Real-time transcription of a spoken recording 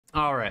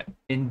All right.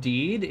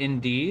 Indeed,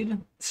 indeed.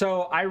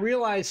 So I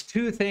realized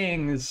two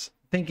things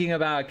thinking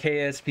about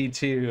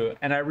KSP2,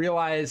 and I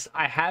realized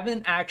I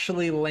haven't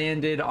actually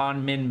landed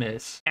on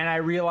Minmus, and I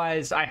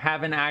realized I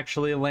haven't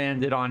actually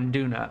landed on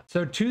Duna.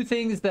 So two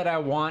things that I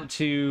want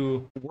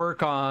to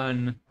work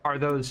on are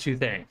those two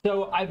things.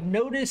 So I've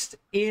noticed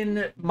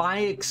in my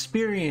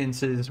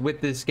experiences with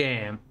this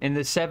game, in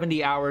the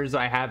 70 hours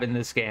I have in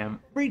this game,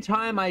 every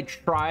time I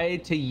try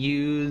to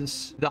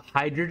use the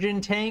hydrogen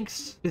tanks,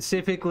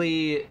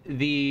 specifically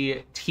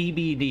the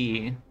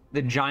TBD,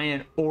 the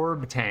giant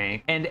orb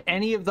tank, and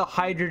any of the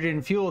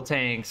hydrogen fuel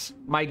tanks,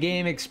 my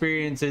game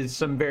experiences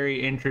some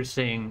very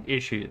interesting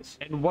issues.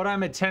 And what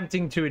I'm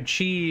attempting to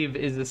achieve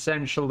is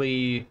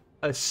essentially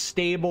a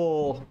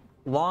stable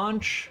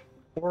launch,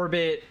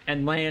 orbit,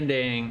 and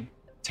landing,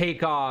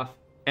 takeoff,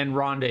 and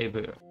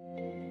rendezvous.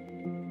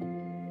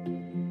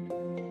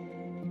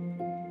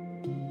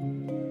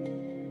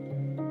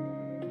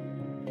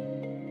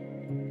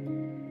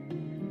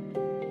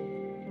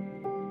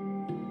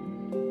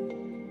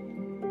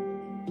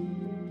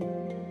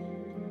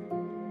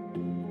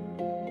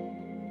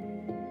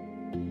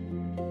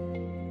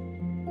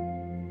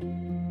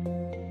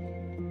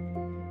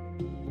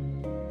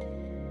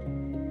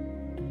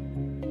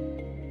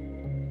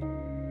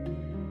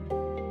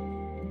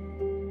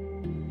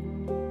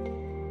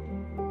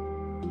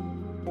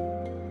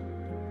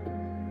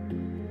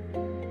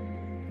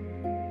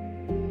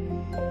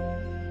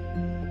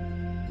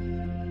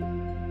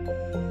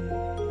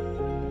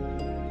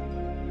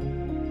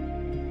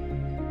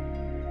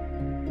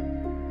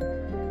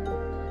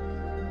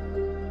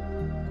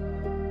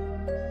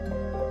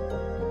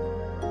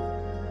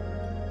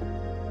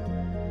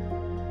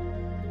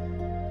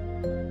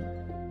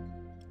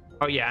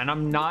 Oh yeah, and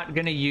I'm not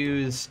gonna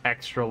use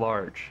extra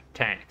large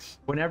tanks.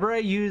 Whenever I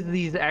use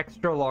these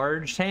extra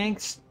large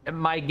tanks,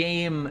 my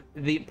game,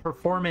 the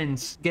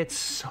performance gets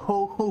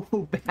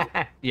so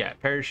bad. Yeah,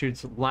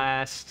 parachutes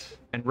last,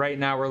 and right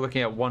now we're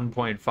looking at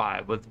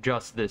 1.5 with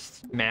just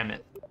this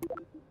mammoth.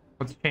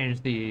 Let's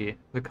change the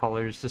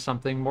colors to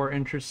something more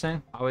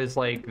interesting. I always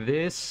like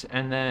this,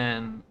 and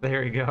then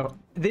there we go.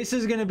 This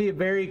is going to be a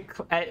very,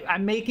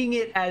 I'm making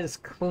it as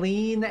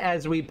clean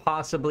as we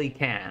possibly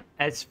can,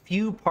 as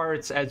few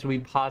parts as we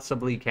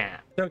possibly can.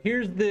 So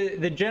here's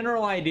the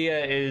general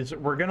idea is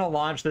we're going to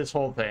launch this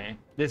whole thing.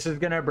 This is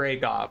going to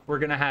break off. We're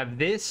going to have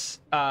this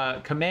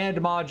command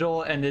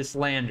module and this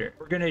lander.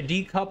 We're going to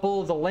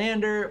decouple the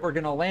lander. We're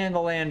going to land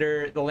the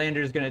lander. The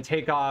lander is going to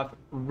take off,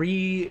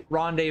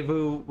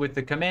 rendezvous with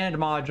the command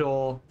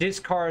module,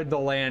 discard the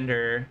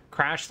lander,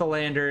 crash the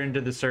lander into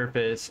the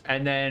surface,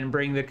 and then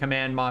bring the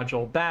command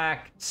module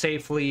back,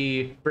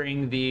 safely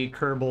bring the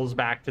Kerbals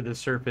back to the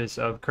surface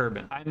of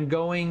Kerbin. I'm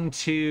going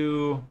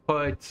to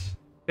put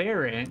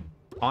fairing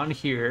on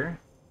here.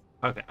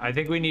 Okay, I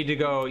think we need to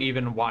go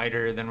even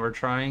wider than we're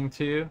trying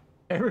to.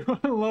 Everyone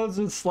loves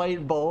a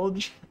slight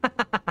bulge.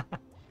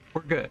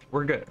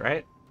 We're good,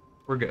 right?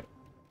 We're good.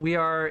 We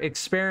are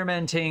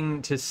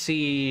experimenting to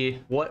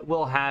see what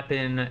will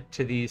happen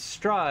to these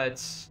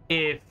struts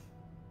if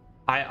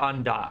I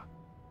undock.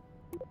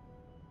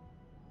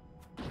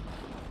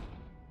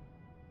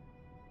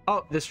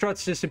 Oh, the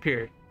struts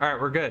disappeared. All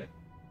right, we're good.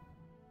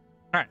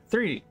 All right,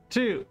 3,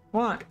 2,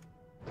 1.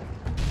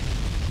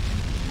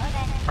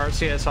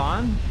 RCS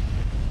on.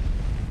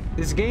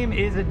 This game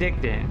is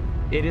addicting.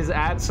 It is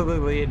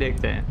absolutely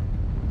addicting.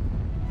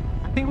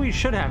 I think we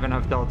should have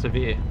enough Delta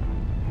V.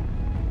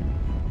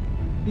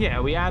 Yeah,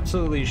 we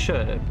absolutely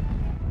should.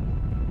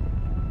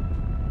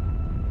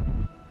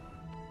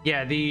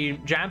 Yeah, the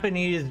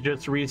Japanese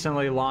just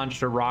recently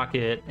launched a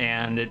rocket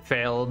and it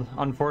failed.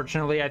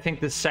 Unfortunately, I think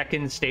the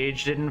second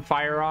stage didn't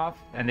fire off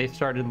and they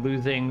started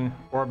losing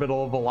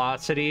orbital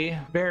velocity.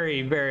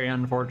 Very, very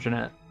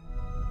unfortunate.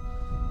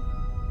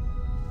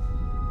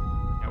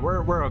 Yeah,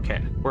 we're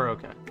okay. We're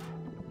okay.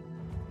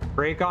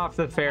 Break off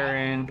the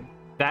fairing.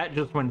 That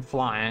just went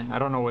flying. I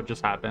don't know what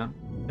just happened.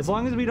 As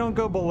long as we don't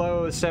go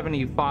below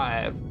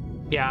 75.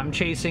 Yeah, I'm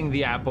chasing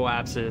the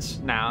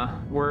apoapsis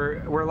now.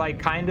 We're like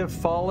kind of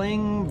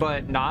falling,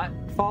 but not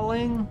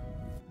falling.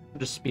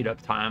 Just speed up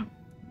time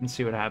and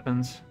see what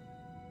happens.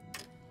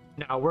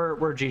 No, we're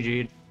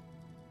GG'd.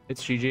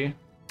 It's GG.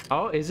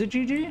 Oh, is it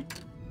GG?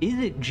 Is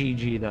it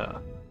GG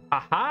though?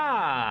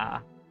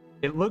 Aha!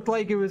 It looked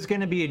like it was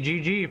gonna be a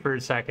GG for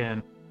a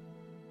second,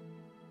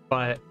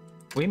 but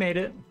we made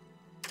it.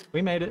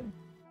 We made it.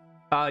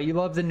 You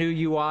love the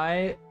new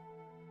UI.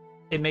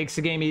 It makes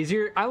the game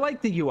easier. I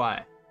like the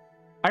UI.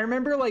 I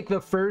remember like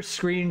the first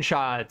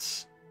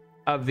screenshots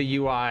of the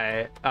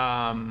UI,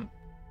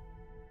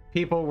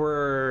 people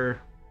were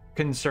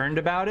concerned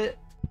about it.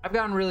 I've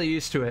gotten really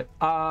used to it.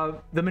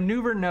 The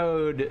maneuver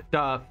node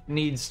stuff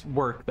needs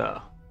work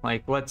though.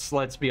 Like,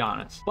 let's be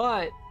honest.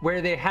 But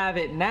where they have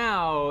it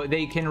now,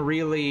 they can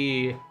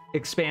really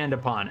expand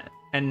upon it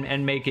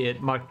and make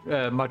it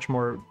much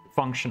more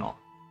functional.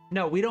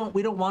 No, we don't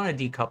want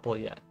to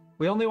decouple yet.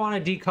 We only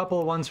want to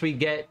decouple once we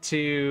get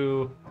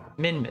to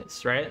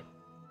Minmus, right?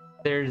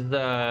 There's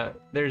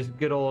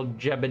good old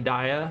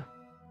Jebediah.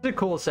 It's a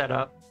cool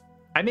setup.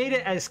 I made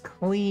it as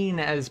clean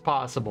as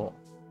possible.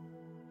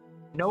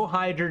 No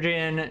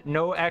hydrogen,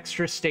 no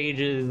extra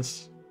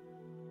stages,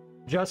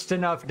 just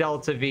enough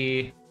delta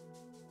V.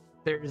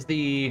 There's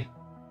the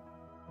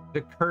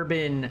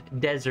Kerbin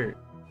Desert.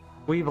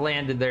 We've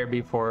landed there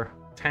before.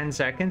 10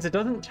 seconds. It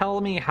doesn't tell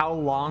me how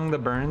long the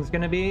burn's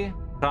gonna be,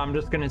 so I'm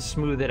just gonna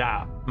smooth it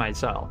out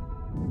myself.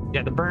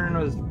 Yeah, the burn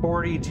was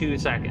 42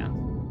 seconds.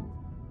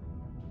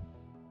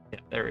 Yeah,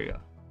 there we go.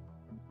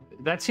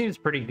 That seems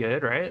pretty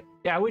good, right?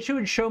 Yeah, I wish it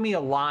would show me a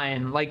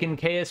line like in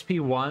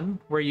KSP1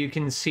 where you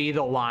can see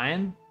the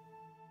line.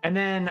 And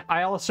then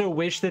I also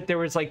wish that there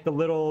was like the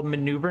little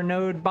maneuver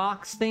node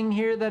box thing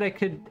here that I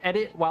could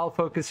edit while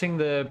focusing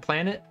the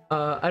planet.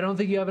 I don't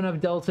think you have enough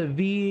delta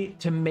V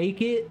to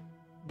make it,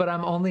 but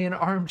I'm only an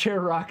armchair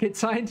rocket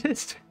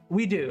scientist.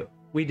 We do.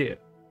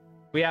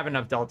 We have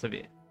enough delta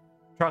V.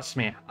 Trust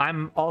me,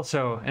 I'm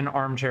also an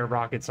armchair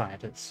rocket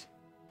scientist.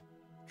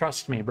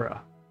 Trust me, bro.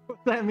 What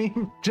does that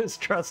mean?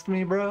 Just trust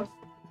me, bro.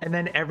 And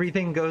then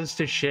everything goes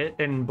to shit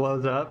and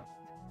blows up.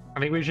 I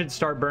think we should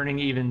start burning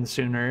even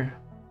sooner.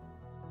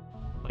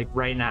 Like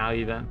right now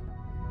even.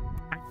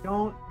 I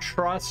don't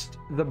trust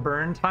the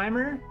burn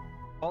timer.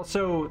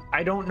 Also,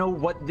 I don't know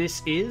what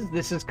this is.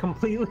 This is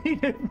completely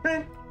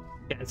different.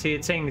 Yeah, see,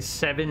 it's saying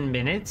 7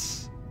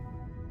 minutes.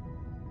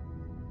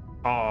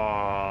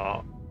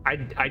 I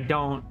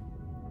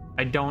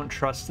don't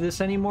trust this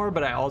anymore,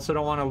 but I also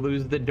don't want to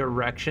lose the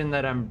direction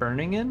that I'm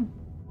burning in.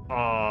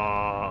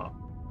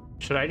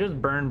 Should I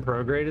just burn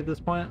prograde at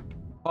this point?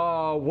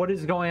 What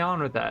is going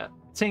on with that?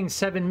 It's saying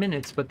 7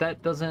 minutes, but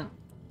that doesn't...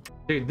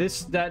 Dude,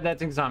 that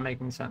thing's not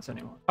making sense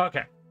anymore.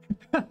 Okay.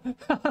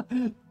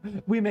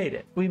 We made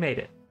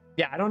it.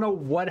 Yeah, I don't know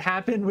what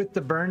happened with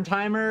the burn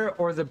timer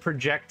or the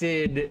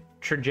projected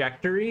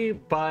trajectory,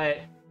 but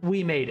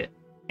we made it.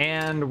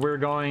 And we're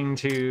going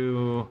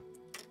to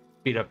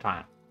speed up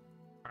time.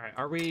 All right,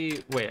 are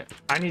we... Wait,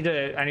 I need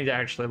to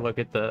actually look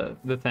at the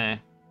thing.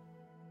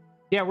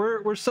 Yeah,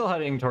 we're still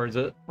heading towards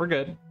it. We're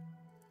good.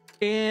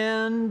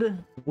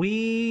 And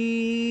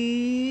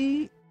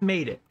we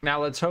made it.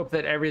 Now let's hope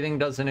that everything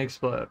doesn't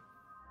explode.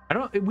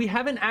 We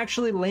haven't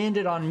actually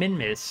landed on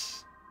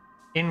Minmus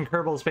in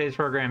Kerbal Space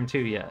Program 2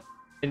 yet.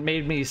 It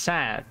made me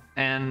sad,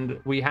 and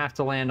we have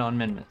to land on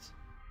Minmus.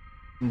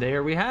 And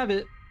there we have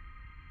it.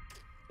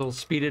 We'll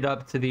speed it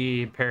up to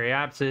the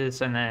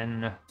periapsis and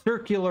then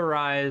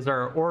circularize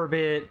our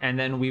orbit, and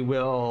then we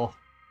will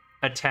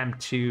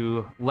attempt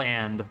to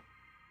land.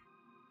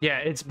 Yeah,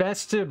 it's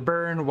best to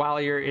burn while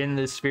you're in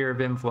the sphere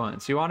of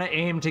influence. You want to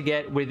aim to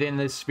get within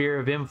the sphere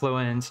of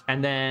influence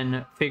and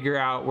then figure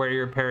out where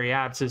your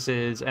periapsis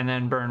is and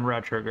then burn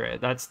retrograde.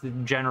 That's the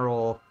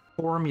general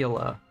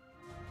formula.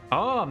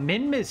 Oh,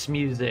 Minmus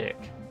music.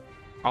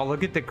 I'll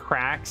look at the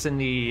cracks in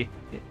the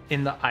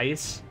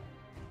ice.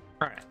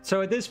 All right,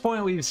 so at this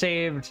point we've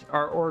saved.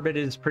 Our orbit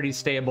is pretty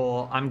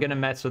stable. I'm gonna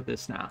mess with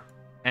this now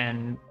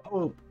and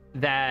hope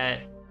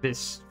that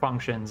this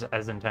functions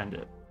as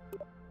intended.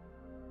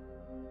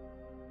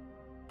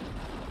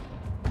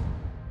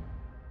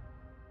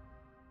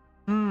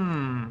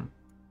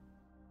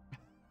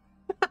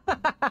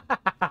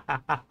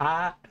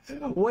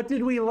 What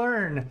did we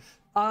learn?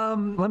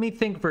 Let me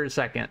think for a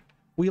second.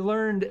 We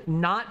learned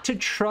not to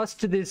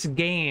trust this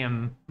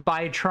game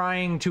by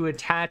trying to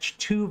attach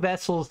two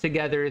vessels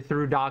together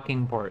through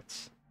docking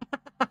ports.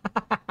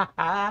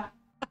 I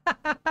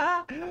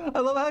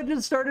love how it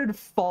just started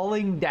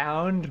falling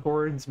down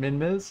towards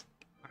Minmus.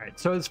 All right,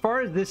 so as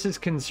far as this is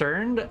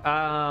concerned,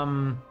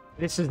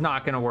 this is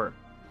not gonna work.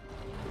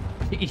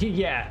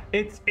 Yeah,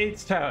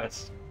 it's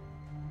toast.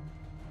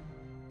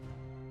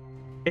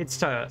 It's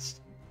toast.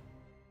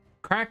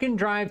 Kraken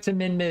Drive to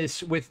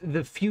Minmus with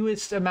the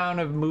fewest amount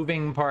of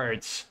moving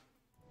parts.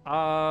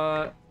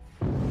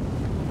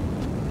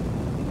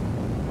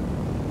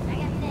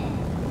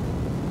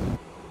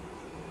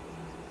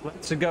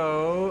 Let's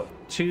go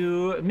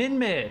to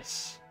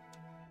Minmus.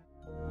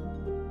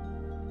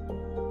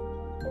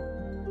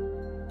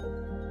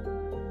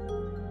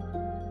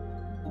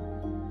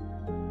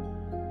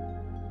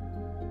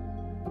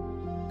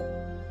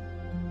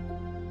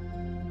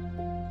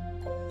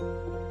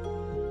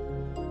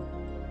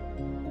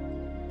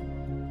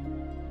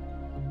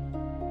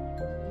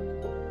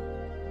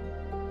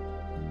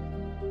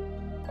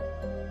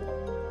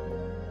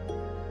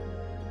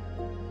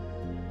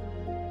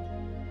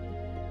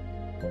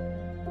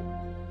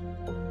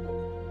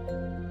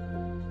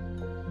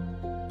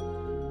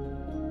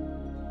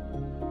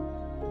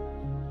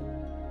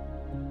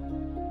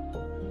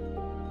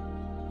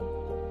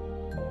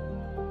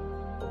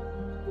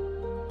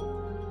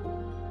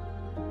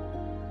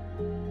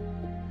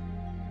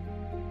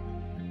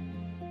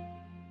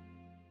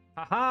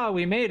 Haha,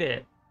 we made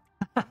it.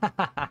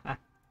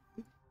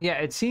 Yeah,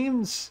 it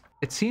seems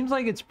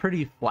like it's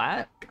pretty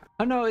flat.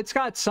 Oh no, it's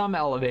got some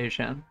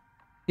elevation.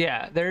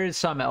 Yeah, there is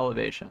some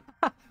elevation.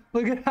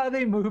 Look at how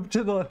they move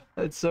to the...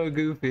 That's so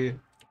goofy.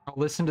 I'll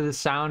listen to the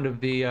sound of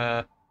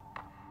the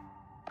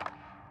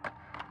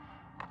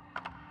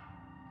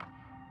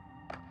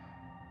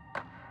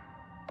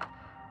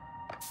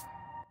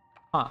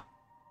Huh.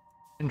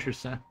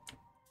 Interesting.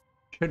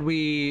 Should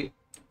we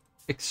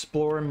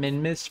explore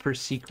Minmus for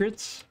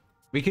secrets?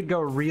 We could go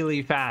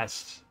really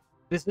fast.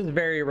 This is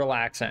very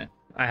relaxing,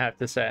 I have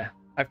to say.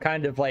 I've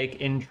kind of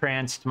like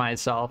entranced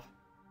myself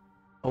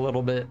a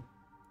little bit.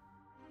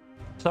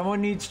 Someone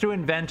needs to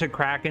invent a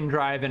Kraken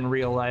Drive in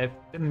real life.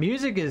 The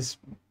music is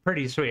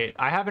pretty sweet.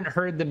 I haven't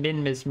heard the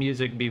Minmus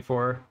music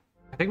before.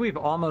 I think we've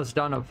almost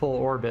done a full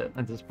orbit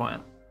at this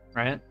point,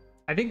 right?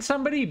 I think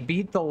somebody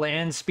beat the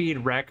land speed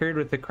record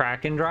with the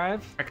Kraken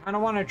Drive. I kind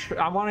of want to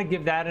I want to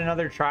give that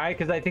another try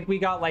because I think we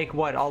got like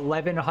what,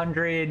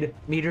 1100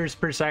 meters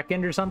per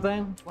second or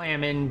something.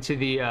 Slam into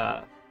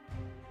the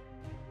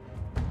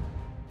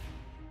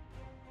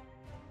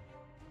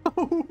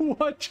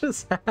what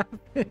just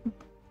happened?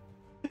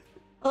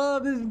 Oh,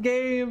 this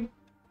game.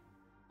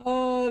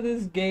 Oh,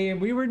 this game.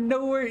 We were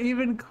nowhere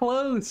even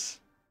close.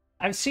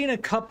 I've seen a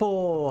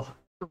couple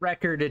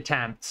record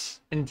attempts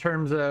in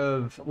terms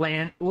of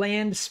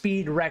land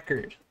speed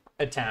record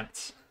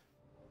attempts.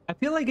 I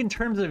feel like in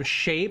terms of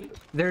shape,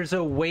 there's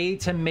a way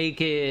to make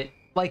it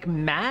like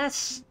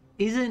mass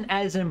isn't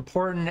as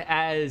important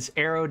as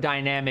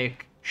aerodynamic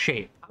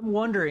shape. I'm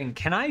wondering,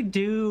 can I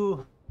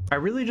do... I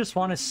really just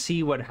want to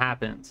see what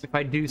happens if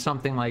I do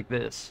something like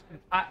this.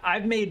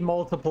 I've made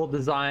multiple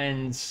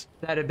designs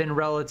that have been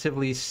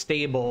relatively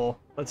stable.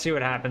 Let's see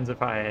what happens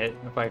if I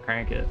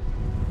crank it.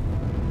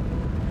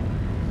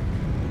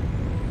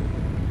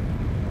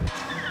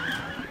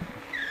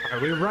 All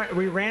right,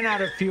 we ran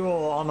out of fuel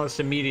almost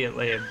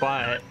immediately,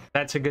 but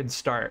that's a good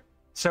start.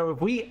 So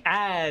if we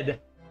add,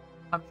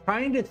 I'm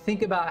trying to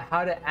think about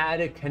how to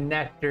add a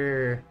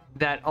connector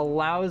that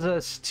allows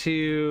us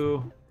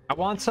to... I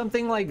want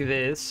something like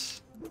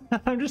this.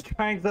 I'm just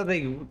trying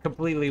something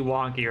completely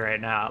wonky right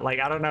now. Like,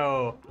 I don't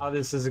know how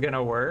this is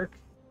gonna work.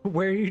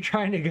 Where are you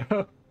trying to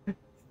go,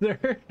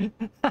 sir?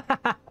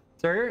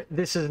 Sir,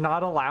 this is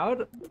not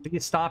allowed.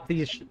 Please stop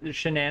these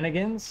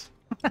shenanigans.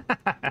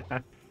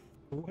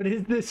 What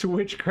is this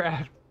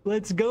witchcraft?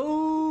 Let's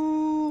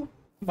go.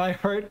 My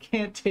heart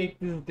can't take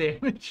this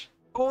damage.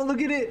 Oh,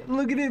 look at it.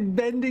 Look at it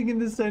bending in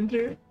the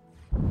center.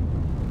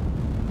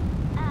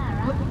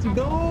 Let's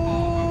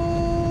go.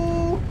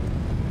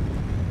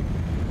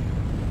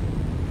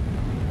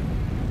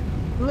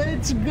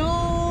 Let's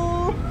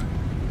go!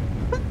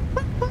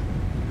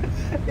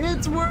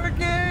 It's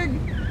working!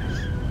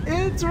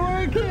 It's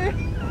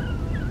working!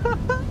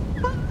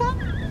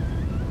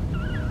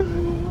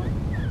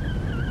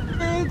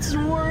 It's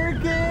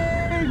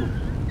working!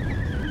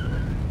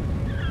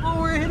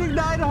 Oh, we're hitting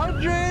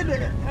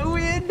 900!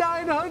 We hit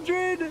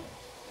 900!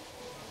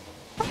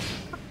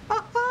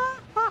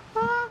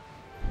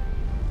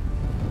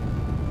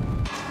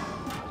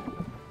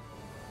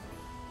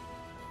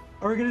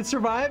 Are we gonna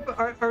survive?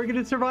 Are we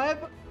gonna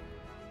survive?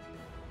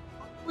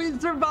 We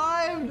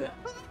survived!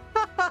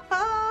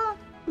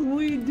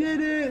 We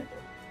did it!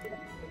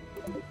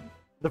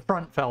 The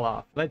front fell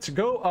off. Let's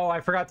go. Oh,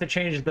 I forgot to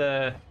change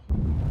the...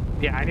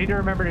 Yeah, I need to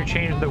remember to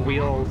change the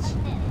wheels.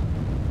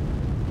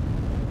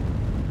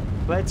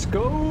 Let's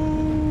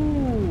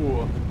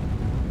go!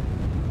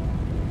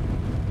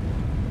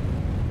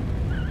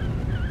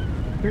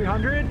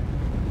 300?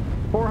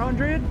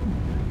 400?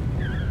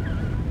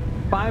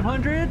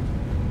 500?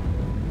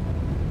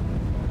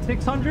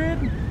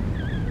 600,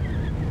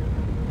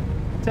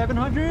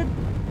 700,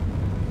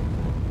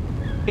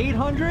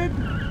 800,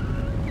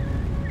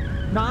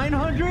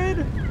 900,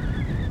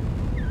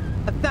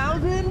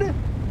 1,000,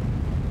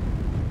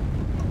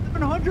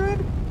 700,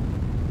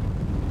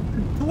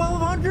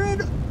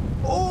 1,200.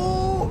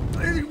 Oh,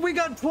 we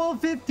got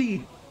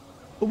 1,250.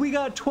 We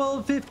got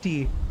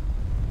 1,250.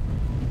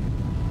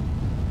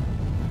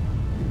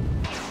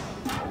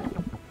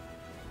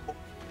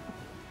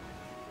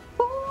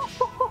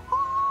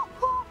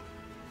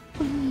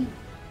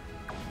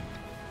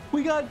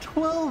 We got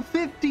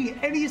 1,250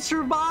 and he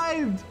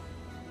survived.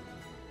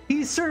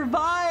 He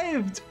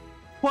survived.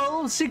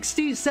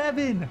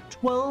 1,267.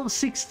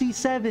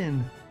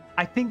 1,267.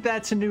 I think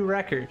that's a new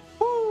record.